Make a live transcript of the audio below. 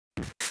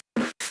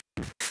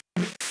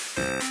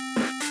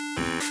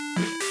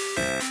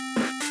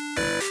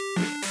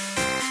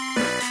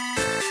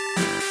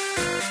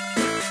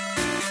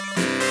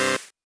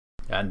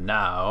And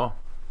now...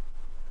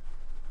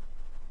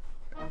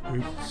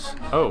 Oops.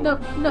 Oh, No,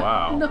 no,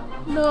 wow.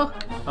 no.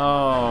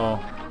 Oh,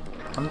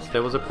 once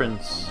there was a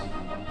prince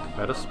who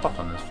had a spot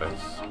on his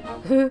face.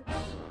 Oh,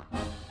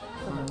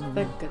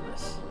 thank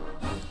goodness.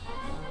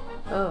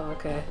 Oh,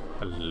 okay.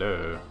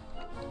 Hello.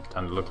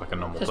 Time to look like a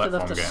normal Just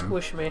platform enough to game.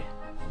 squish me.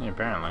 Yeah,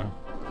 apparently.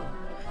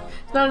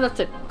 It's not enough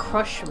to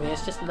crush me,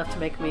 it's just enough to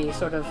make me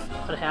sort of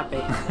unhappy.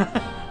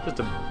 Just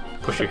to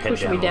push your head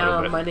push down me a down little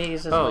on bit. my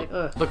knees. It's Oh, like,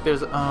 ugh. look,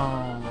 there's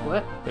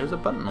What? There's a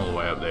button all the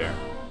way up there.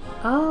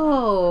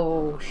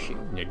 Oh, shoot.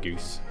 Yeah,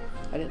 goose.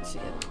 I didn't see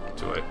it.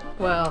 Too late.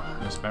 Well,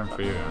 No spam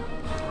for you.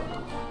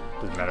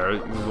 Doesn't matter.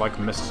 We've like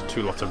missed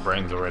 2 lots of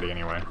brains already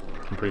anyway.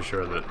 I'm pretty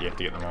sure that you have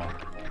to get them all.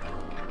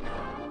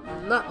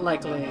 not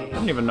likely. I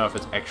don't even know if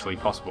it's actually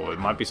possible. It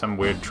might be some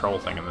weird troll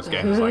thing in this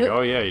game. It's like,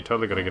 oh yeah, you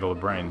totally got to get all the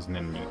brains, and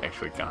then you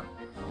actually can't.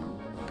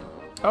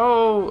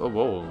 Oh,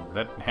 whoa,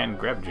 that hand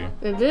grabbed you.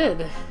 It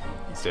did. It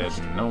said,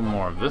 no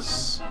more of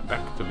this.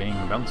 Back to being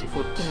bouncy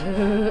foot.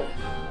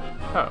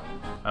 Oh,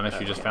 unless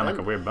you just found like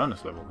a weird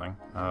bonus level thing.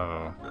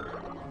 Oh.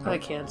 I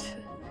can't.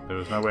 There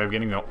was no way of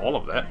getting all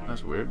of that.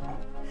 That's weird.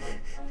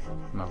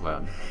 Not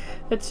allowed.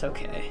 It's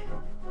okay.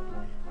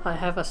 I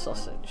have a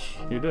sausage.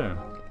 You do.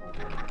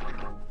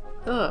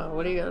 Oh,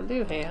 what are you gonna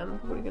do, Han?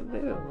 What are you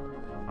gonna do?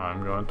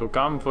 I'm going to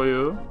come for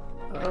you.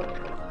 Oh.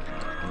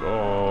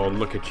 Oh,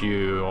 look at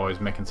you, always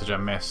making such a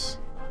mess.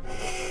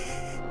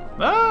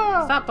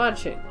 Ah! Stop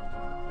punching.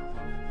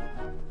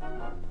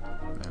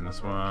 And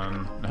this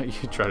one... You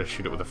try to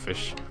shoot it with a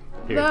fish.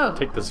 Here, No.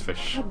 take this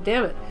fish. God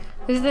damn it.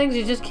 These things,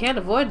 you just can't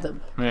avoid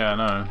them. Yeah, I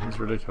know. It's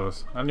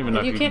ridiculous. I don't even know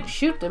And if you can't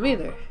shoot them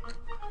either.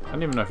 I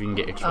don't even know if you can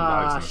get extra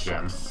lives in this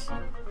shucks. game.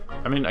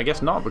 I mean, I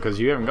guess not, because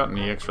you haven't got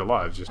any extra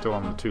lives. You're still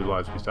on the 2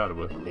 lives we started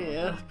with.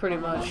 Yeah, pretty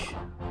much.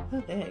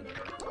 Oh, dang.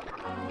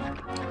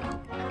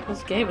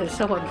 This game is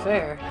so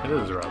unfair. It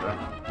is rather.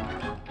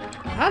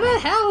 How the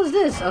hell is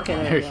this? Okay,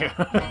 there There we you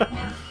go. go.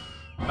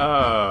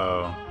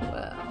 Oh.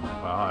 Wow.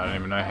 Well, I don't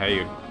even know how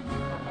you...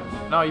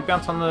 No, you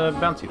bounce on the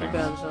bouncy things.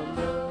 Bounce on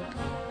the...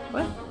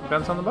 What?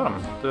 Bounce on the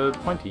bottom. The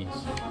pointies.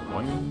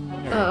 Boing.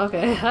 There we Oh,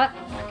 okay. go.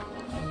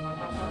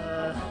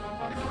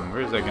 And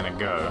where's that gonna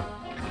go?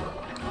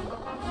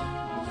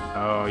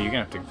 Oh, you're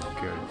gonna have to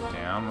go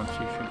down once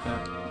you shoot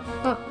that.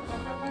 Oh.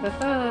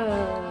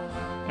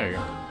 There you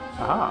go.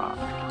 Aha.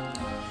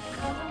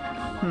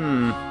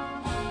 Hmm.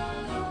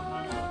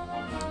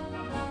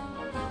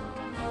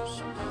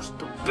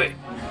 Stupid.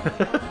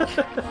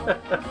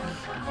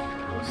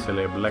 Oh,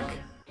 silly black.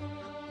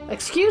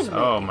 Excuse me.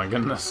 Oh my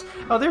goodness.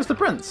 Oh, there's the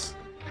prince.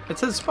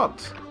 It's his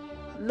spot.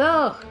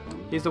 No.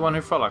 He's the one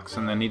who frolics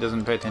and then he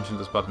doesn't pay attention to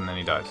the spot and then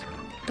he dies.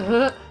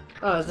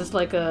 Oh, is this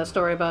like a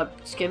story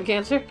about skin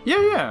cancer?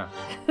 Yeah,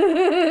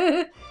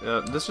 yeah.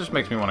 This just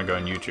makes me want to go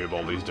on YouTube,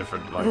 all these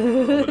different, like, all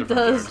the different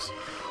does. jokes.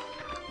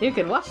 You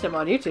can watch them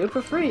on YouTube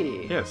for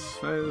free. Yes,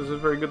 it was a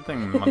very good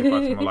thing. Monty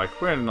Python were like,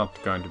 we're not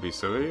going to be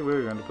silly,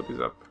 we're going to put these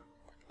up.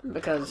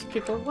 Because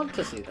people want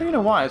to see But them. you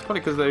know why? It's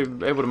probably because they're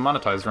able to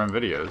monetize their own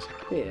videos.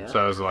 Yeah. So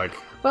I was like,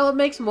 Well, it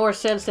makes more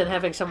sense than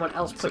having someone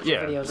else put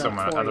your yeah, videos some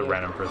up for other you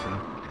random person.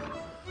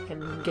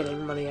 and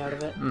getting money out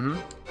of it. Mm-hmm.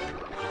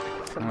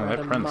 Some Oh, that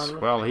random prince. mong.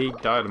 Well, he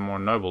died a more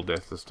noble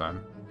death this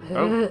time.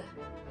 Oh.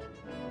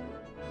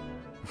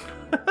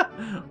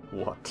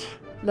 What?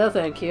 No,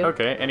 thank you.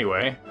 Okay,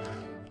 anyway.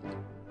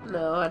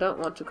 No, I don't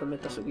want to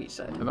commit the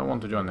suicide. I don't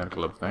want to join that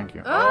club, thank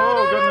you.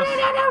 Oh,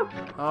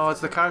 goodness. no. Oh,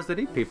 it's the cars that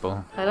eat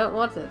people. I don't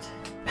want it.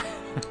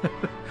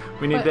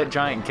 We need What? that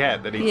giant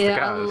cat that eats the Yeah, I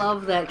cars.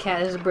 love that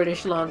cat. It's a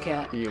British long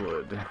cat. You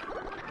would.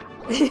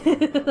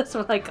 That's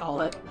what I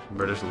call it.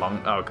 British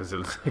long... Oh,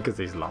 because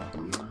he's long.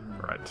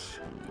 Right.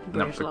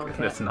 British No, long cat.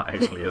 that's not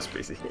actually a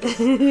species.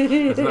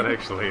 It's not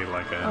actually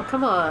like Oh, a...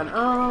 come on.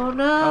 Oh,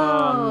 no.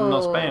 Oh,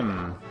 no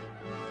spam.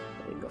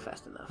 I didn't go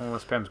fast enough. Oh,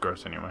 spam's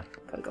gross anyway.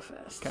 Gotta go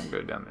fast. Can't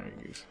go down there,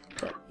 you goose.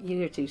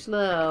 You're too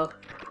slow.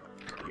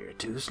 You're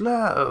too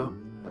slow.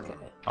 Okay.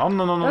 Oh,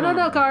 no, no, no,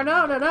 No, car.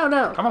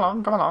 No. Come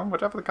along.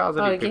 Watch out for the cars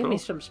that Oh, eat he gave people. me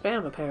some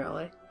spam,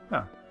 apparently.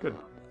 Yeah, good.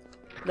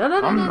 No.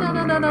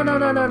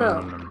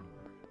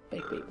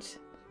 Baked beans.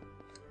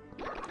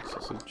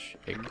 Sausage,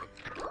 egg.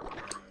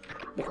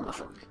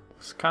 McMuffin.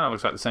 This kind of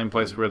looks like the same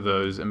place where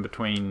those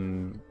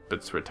in-between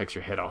bits where it takes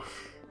your head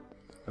off.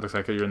 It looks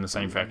like you're in the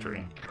same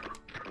factory.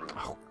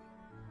 Oh,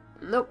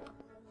 Nope.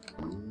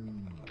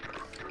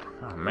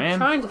 oh man.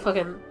 Trying to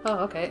fucking... Oh,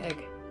 okay,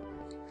 egg.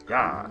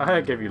 Yeah,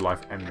 I gave you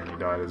life and then you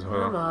died as Come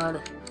well.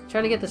 on.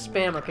 Trying to get the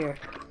spam up here.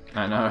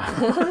 I know.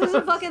 This is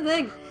a fucking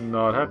thing.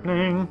 Not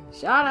happening.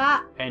 Shut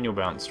up. And you'll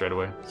bounce straight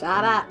away.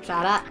 Shut up.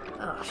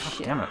 Oh,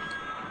 shit. Damn it.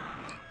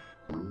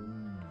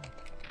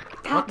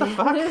 What the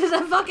fuck? There's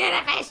a fucking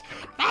fish!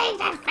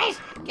 Fish!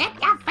 Get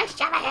your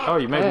fish over here! Oh,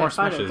 you made Yeah, more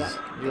finally smashes.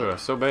 got it. You are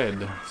so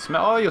bad.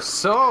 Smell. Oh, you're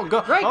so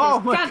good. Break Oh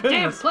this my goddamn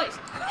goodness. place!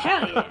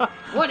 Hell yeah!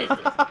 What is this?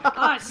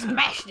 Oh,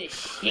 smash this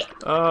shit!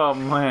 Oh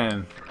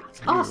man.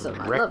 It's awesome.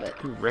 I love it.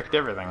 You wrecked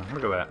everything.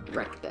 Look at that.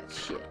 Wreck that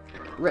shit.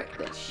 Wreck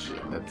that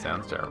shit. That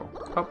sounds terrible.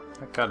 Oh,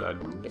 that car died.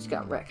 It's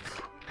got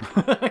wrecked.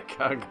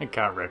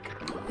 Car wreck.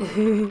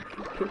 Man,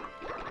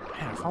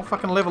 a whole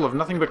fucking level of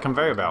nothing but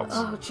conveyor belts.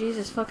 Oh,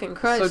 Jesus fucking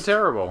Christ. So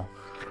terrible.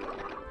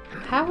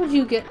 How would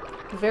you get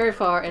very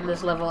far in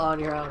this level on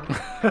your own?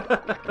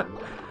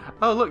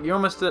 Oh, look, you're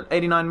almost at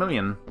 89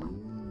 million.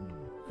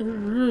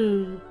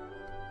 Mm-hmm.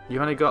 You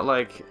only got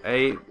like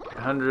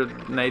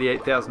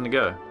 888,000 to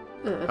go.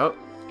 Oh,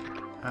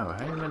 how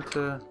are you meant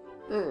to...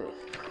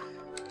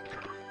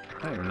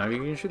 I don't even know you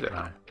can shoot that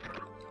high.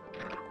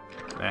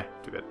 Nah,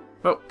 too bad.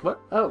 Oh, what?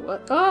 Oh,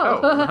 what?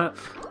 Oh! Oh.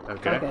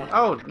 Okay. Okay.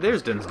 Oh,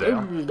 there's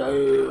Dinsdale.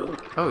 No.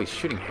 Oh, he's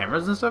shooting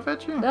hammers and stuff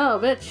at you? No,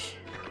 bitch.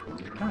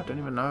 Oh, I don't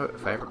even know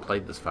if I ever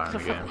played this far in the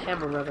It's a game. fucking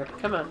hammer brother.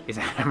 Come on. He's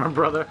a hammer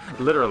brother?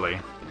 Literally.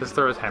 Just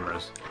throws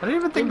hammers. I don't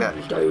even think that... I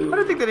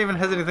don't think that even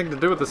has anything to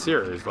do with the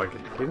series. Like, he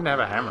didn't have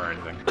a hammer or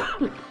anything.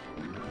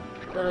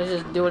 No, he's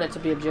just doing it to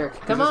be a jerk.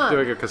 Come He's on. just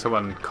doing it because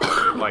someone,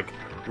 like,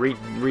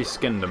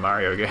 reskinned a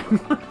Mario game.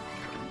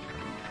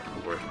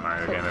 Worst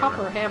Mario game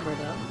Proper ever. hammer,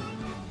 though.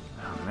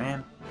 Oh,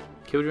 man.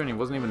 Killed you and he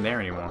wasn't even there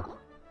anymore.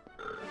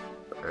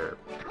 I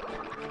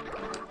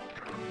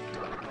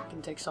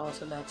can take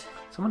solace in that.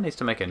 Someone needs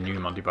to make a new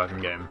Monty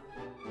Python game.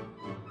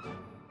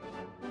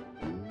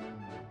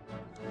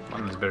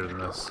 One that's better than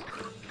this.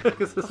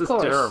 Because this is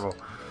course. terrible.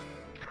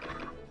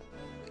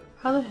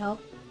 How the hell?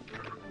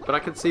 But I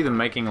could see them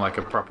making like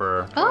a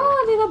proper... Oh,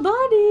 I need a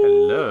body!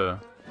 Hello.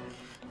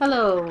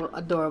 Hello,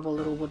 adorable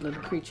little woodland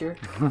creature.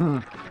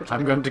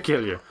 I'm going to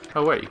kill you.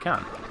 Oh wait, you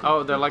can't.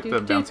 Oh, they're like the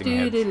bouncing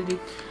heads. I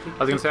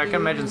was going to say, I can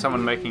imagine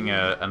someone making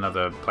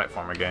another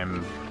platformer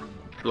game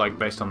like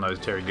based on those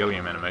Terry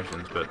Gilliam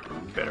animations, but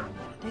better.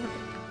 Damn it.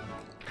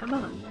 Come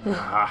on.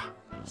 Ah.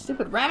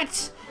 Stupid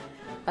rabbits!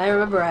 I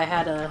remember I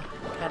had a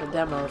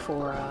demo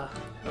for a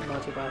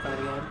Monty Python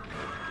game.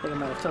 I think I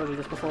might have told you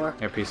this before.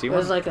 Yeah, PC It one?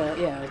 was like a,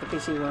 yeah, like a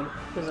PC one.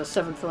 It was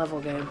a 7th level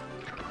game.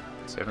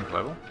 7th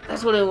level?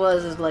 That's what it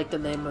was, is like the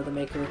name of the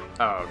maker.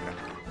 Oh, okay.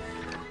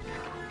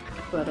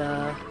 But,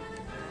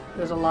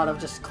 there's a lot of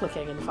just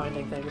clicking and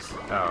finding things.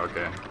 Oh,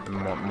 okay.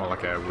 More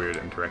like a weird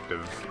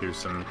interactive, here's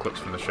some clips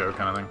from the show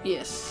kind of thing?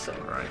 Yes. So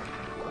Right.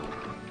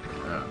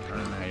 Oh, I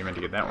don't know how you meant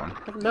to get that one.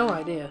 I have no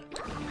idea.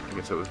 I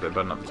guess it was the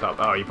button at the top.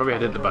 Oh, you probably had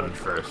to hit the button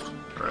first.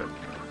 Right.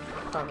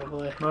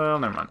 Probably. Well,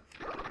 never mind.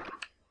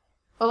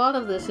 A lot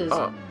of this is...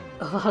 Oh.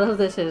 A lot of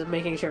this is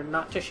making sure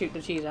not to shoot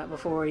the cheese out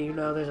before you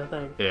know there's a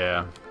thing.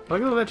 Yeah.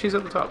 Look at all that cheese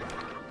at the top.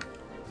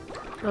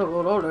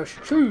 Oh, there's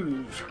cheese!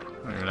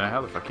 I don't even know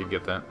how the fuck you'd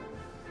get that.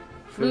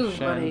 Move, Fish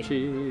buddy. and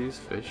cheese,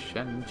 fish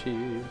and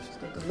cheese. It's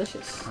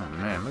delicious. Oh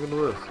man, look at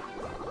all this.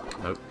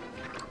 Nope.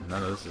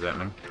 None of this is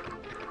happening.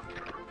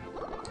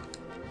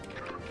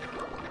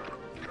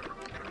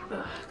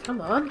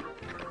 Come on.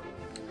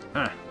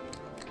 Ah.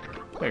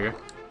 There you go.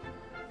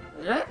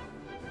 Yeah.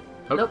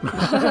 Oh. Nope.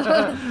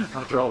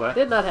 After all that.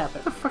 Did not happen.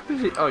 What the fuck did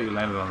you... Oh, you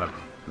landed on the... Oh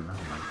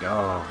my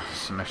god.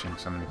 Smashing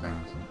so many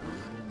things.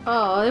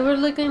 Oh, they were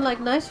looking like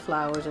nice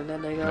flowers, and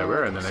then they go. They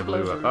were, and then they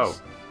blew up.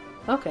 explosions.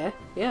 Okay.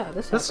 Yeah,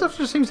 this. That stuff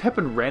just seems to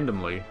happen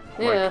randomly.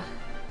 Yeah. Like,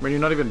 when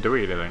you're not even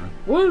doing anything.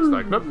 Woo. It's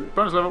like, nope,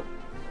 bonus level.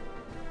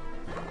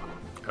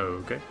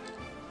 Okay.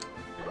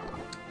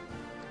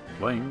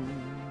 Boing,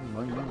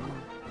 boing,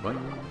 boing, boing.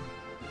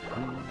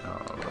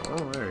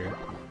 Oh, there you go.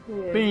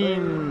 Yeah,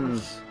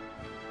 Beans!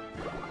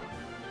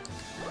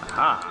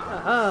 Aha!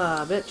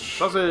 Aha, bitch.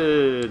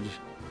 Sausage!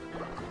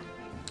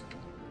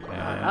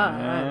 Aha,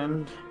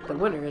 And... the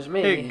winner is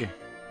me. Pig!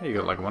 You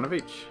got like one of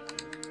each.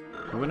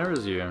 The winner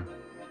is you.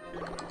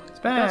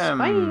 Spam!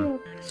 Spam!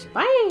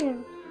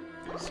 Spam!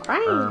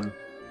 Spam!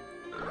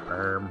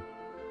 Spam!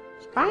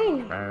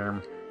 Spam!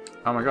 Spam!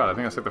 Oh my god, I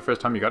think that's like the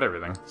first time you got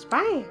everything.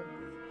 Spam!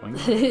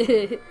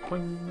 Boing,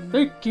 boing.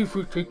 Thank you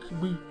for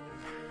taking me.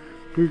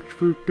 Thanks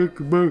for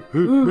taking my head.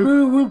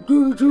 I'm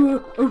going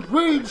to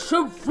arrange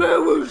some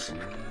flowers.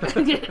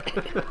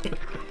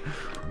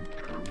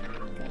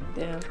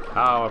 Goddamn.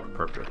 How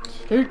appropriate.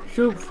 Take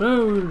some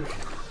flowers.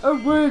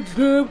 Arrange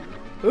them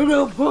in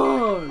a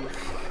vase.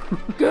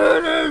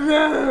 Get in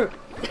there.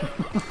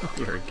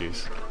 You're a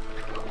goose.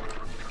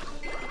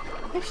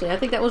 Actually, I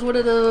think that was one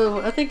of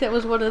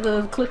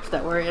the clips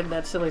that were in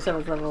that silly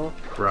 7th level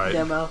Right.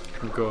 demo.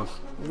 Of course.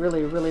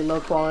 Really, really low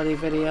quality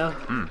video.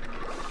 Mm.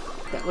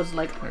 That was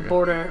like Okay.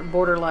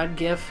 borderline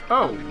GIF.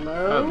 Oh!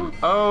 Hello?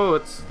 Oh,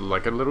 it's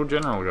like a little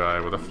general guy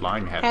with a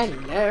flying hat.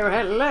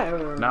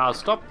 Hello. Now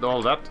stop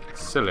all that.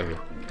 It's silly.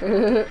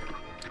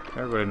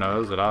 Everybody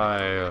knows that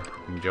I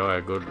enjoy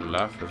a good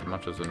laugh as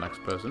much as the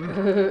next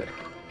person.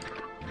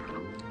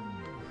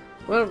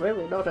 Well,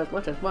 really, not as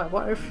much as my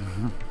wife.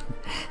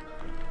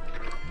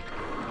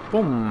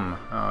 Boom!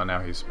 Oh, now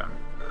he's spam.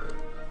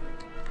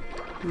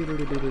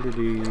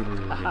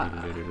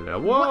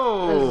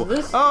 Whoa! What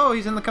is this? Oh,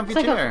 he's in the comfy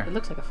It chair.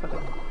 looks like a fucking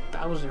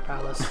Bowser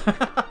Palace.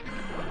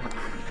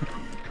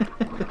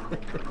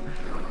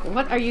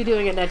 What are you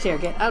doing in that chair?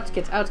 Get out,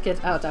 get out,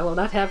 get out. I will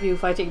not have you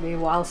fighting me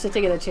while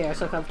sitting in a chair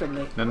so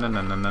comfortably. No.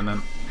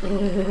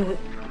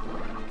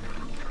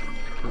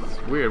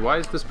 weird. Why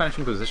is the Spanish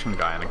Inquisition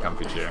guy in a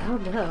comfy chair? I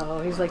don't know.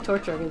 He's like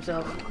torturing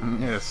himself.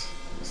 Yes.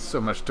 So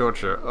much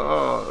torture.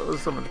 Oh,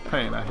 so much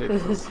pain. I hate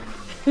this.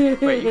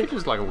 Wait, you could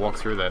just like walk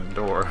through that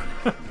door.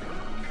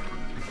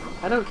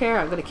 I don't care.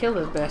 I'm gonna kill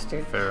this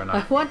bastard. Fair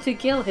enough. I want to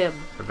kill him.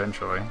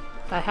 Eventually.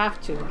 I have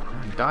to.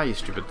 Die, you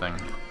stupid thing.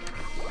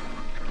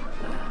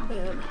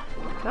 Man.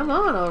 Come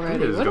on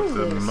already. He's What got is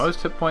the this?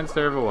 most hit points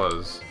there ever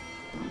was.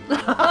 Look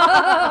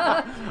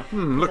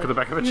at the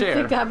back of a chair.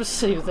 You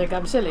think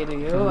I'm silly, do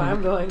you?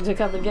 I'm going to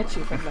come and get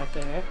you from back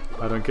there.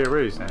 I don't care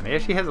where you stand. He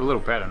actually has a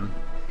little pattern.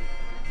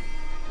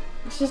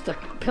 It's just the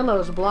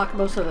pillows block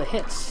most of the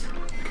hits.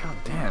 God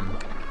damn.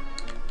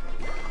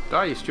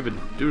 Die, you stupid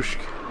douche.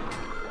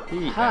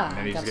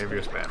 And he just gave you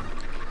a spam.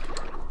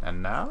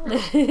 And now,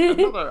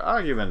 another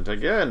argument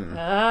again.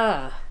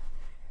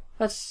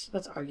 Let's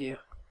argue.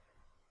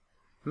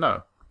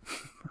 No,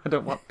 I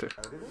don't want to. It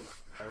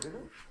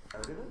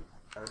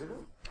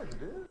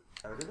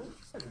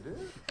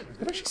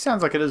actually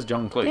sounds like it is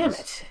John Cleese. Damn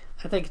it!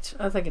 I think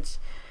it's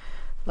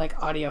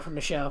like audio from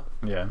the show.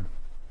 Yeah.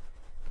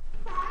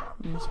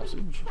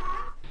 Sausage.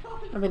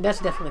 I mean,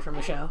 that's definitely from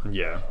the show.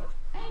 Yeah.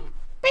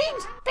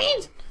 Beans,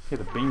 beans. Yeah,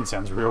 the bean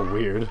sounds real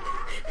weird.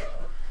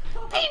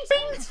 Beans,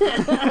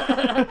 beans.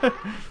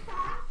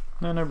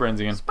 No brains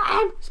again.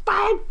 Spine,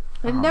 spine.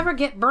 I never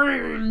get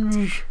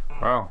burned.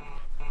 Well,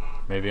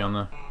 maybe on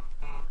the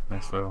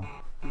next level.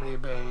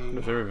 Maybe.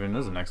 If there even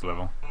is a next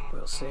level.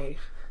 We'll see.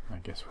 I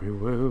guess we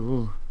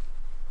will.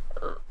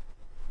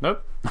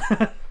 Nope.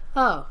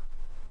 Oh.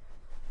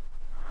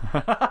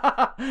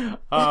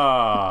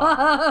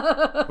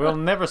 We'll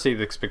never see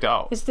the expected.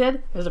 Oh.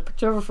 Instead, there's a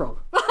picture of a frog.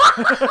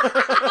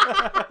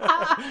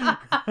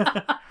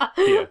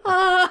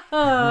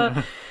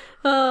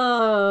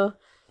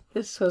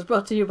 This was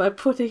brought to you by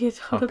putting it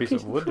on A piece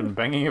of wood and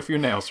banging a few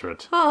nails through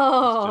it.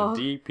 Oh. Mr.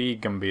 D.P.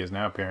 Gumby is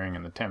now appearing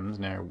in the Thames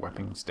near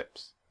Wapping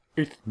Steps.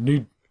 It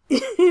need.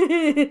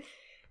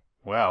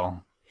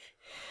 Well.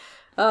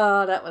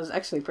 Oh, that was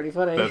actually pretty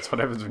funny. That's what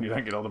happens when you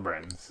don't get all the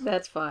brains.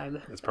 That's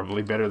fine. It's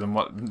probably better than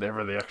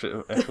whatever the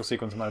actual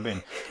sequence might have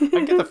been.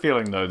 I get the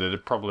feeling, though, that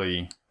it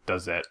probably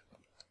does that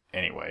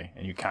anyway,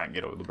 and you can't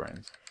get all the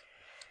brains.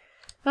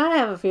 I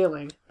have a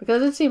feeling.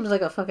 Because it seems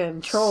like a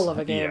fucking troll of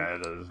a game. Yeah,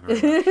 it is.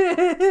 Very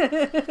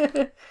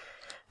much.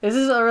 This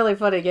is a really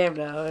funny game,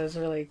 though. It's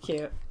really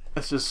cute.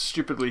 It's just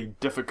stupidly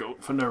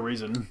difficult for no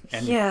reason,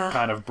 and Yeah.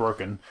 kind of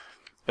broken.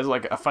 It's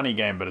like a funny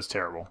game, but it's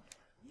terrible.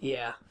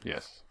 Yeah.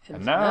 Yes.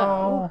 And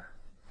now,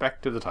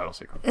 back to the title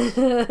sequence.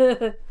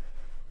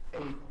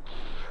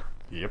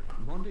 Yep.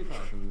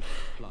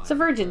 It's a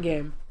Virgin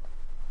game.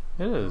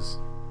 It is.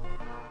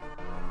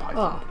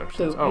 Python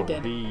Productions. dude, he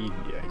did.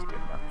 Yeah, he's dead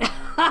now.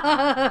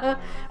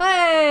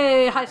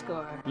 Hey, high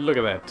score. Look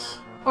at that.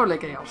 Or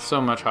like else.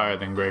 So much higher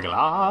than Greg.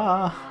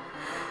 That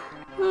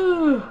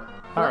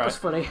was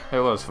funny. It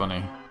was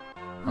funny.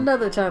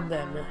 Another time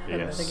then.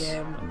 Yes. Another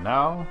game. And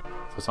now,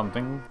 for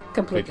something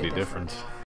Completely completely different.